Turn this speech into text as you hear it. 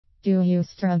Do you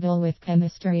struggle with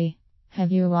chemistry?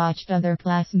 Have you watched other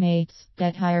classmates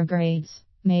get higher grades?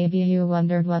 Maybe you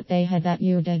wondered what they had that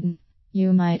you didn't.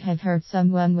 You might have heard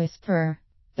someone whisper,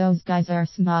 "Those guys are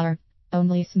smart.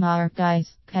 Only smart guys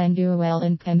can do well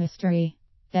in chemistry."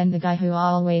 Then the guy who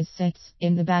always sits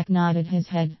in the back nodded his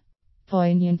head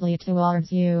poignantly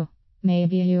towards you.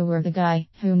 Maybe you were the guy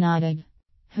who nodded.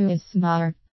 Who is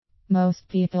smart? Most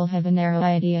people have a narrow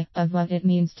idea of what it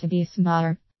means to be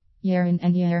smart. Year in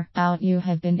and year out, you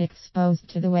have been exposed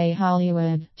to the way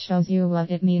Hollywood shows you what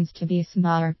it means to be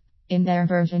smart. In their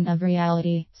version of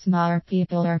reality, smart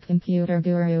people are computer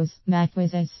gurus, math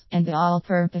whizzes, and the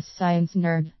all-purpose science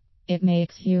nerd. It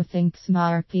makes you think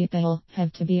smart people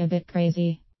have to be a bit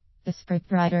crazy. The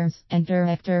scriptwriters and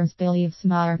directors believe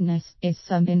smartness is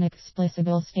some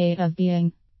inexplicable state of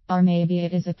being. Or maybe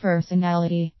it is a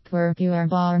personality quirk you are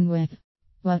born with.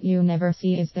 What you never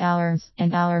see is the hours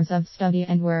and hours of study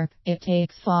and work it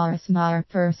takes for a smart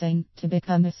person to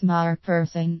become a smart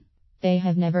person. They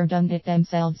have never done it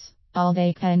themselves. All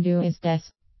they can do is guess.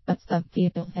 But some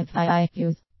people have high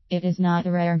IQs. It is not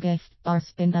a rare gift or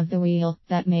spin of the wheel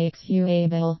that makes you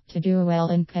able to do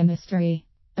well in chemistry.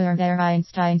 Are there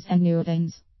Einsteins and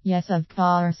Newtons? Yes, of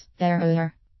course, there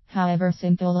are. However,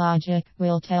 simple logic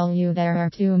will tell you there are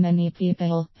too many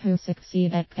people who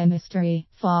succeed at chemistry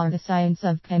for the science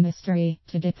of chemistry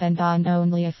to depend on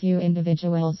only a few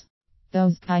individuals.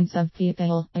 Those kinds of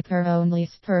people occur only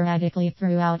sporadically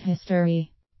throughout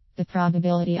history. The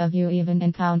probability of you even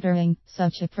encountering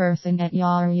such a person at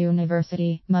your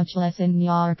university, much less in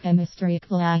your chemistry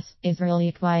class, is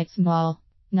really quite small.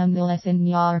 Nonetheless, in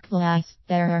your class,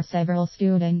 there are several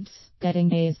students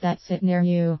getting A's that sit near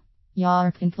you.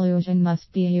 Your conclusion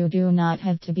must be you do not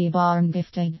have to be born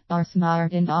gifted or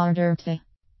smart in order to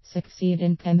succeed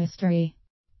in chemistry.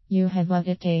 You have what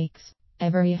it takes.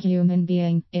 Every human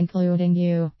being, including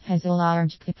you, has a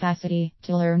large capacity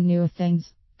to learn new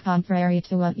things. Contrary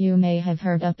to what you may have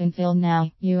heard up until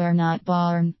now, you are not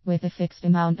born with a fixed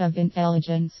amount of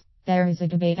intelligence. There is a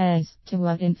debate as to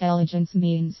what intelligence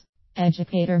means.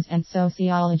 Educators and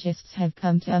sociologists have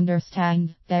come to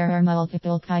understand there are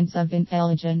multiple kinds of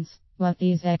intelligence. What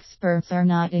these experts are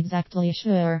not exactly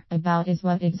sure about is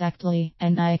what exactly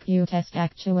an IQ test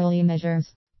actually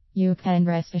measures. You can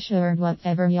rest assured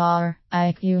whatever your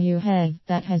IQ you have,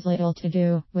 that has little to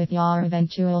do with your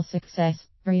eventual success.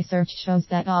 Research shows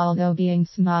that although being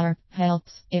smart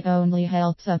helps, it only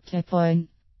helps up to a point.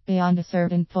 Beyond a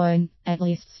certain point, at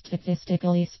least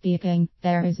statistically speaking,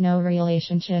 there is no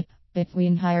relationship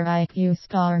between higher IQ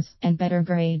scores and better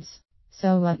grades.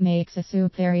 So what makes a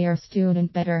superior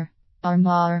student better? Or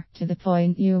more to the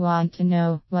point, you want to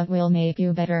know what will make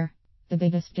you better. The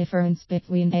biggest difference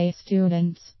between A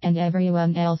students and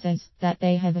everyone else is that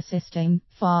they have a system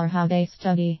for how they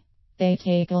study. They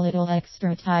take a little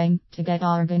extra time to get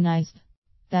organized.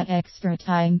 That extra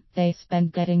time they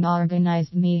spend getting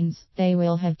organized means they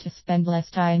will have to spend less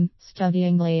time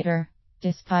studying later.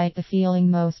 Despite the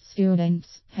feeling most students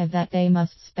have that they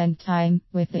must spend time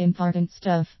with the important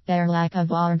stuff, their lack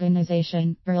of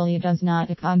organization really does not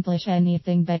accomplish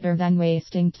anything better than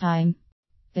wasting time.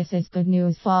 This is good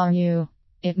news for you.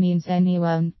 It means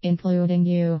anyone, including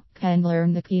you, can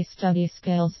learn the key study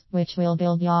skills which will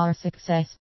build your success.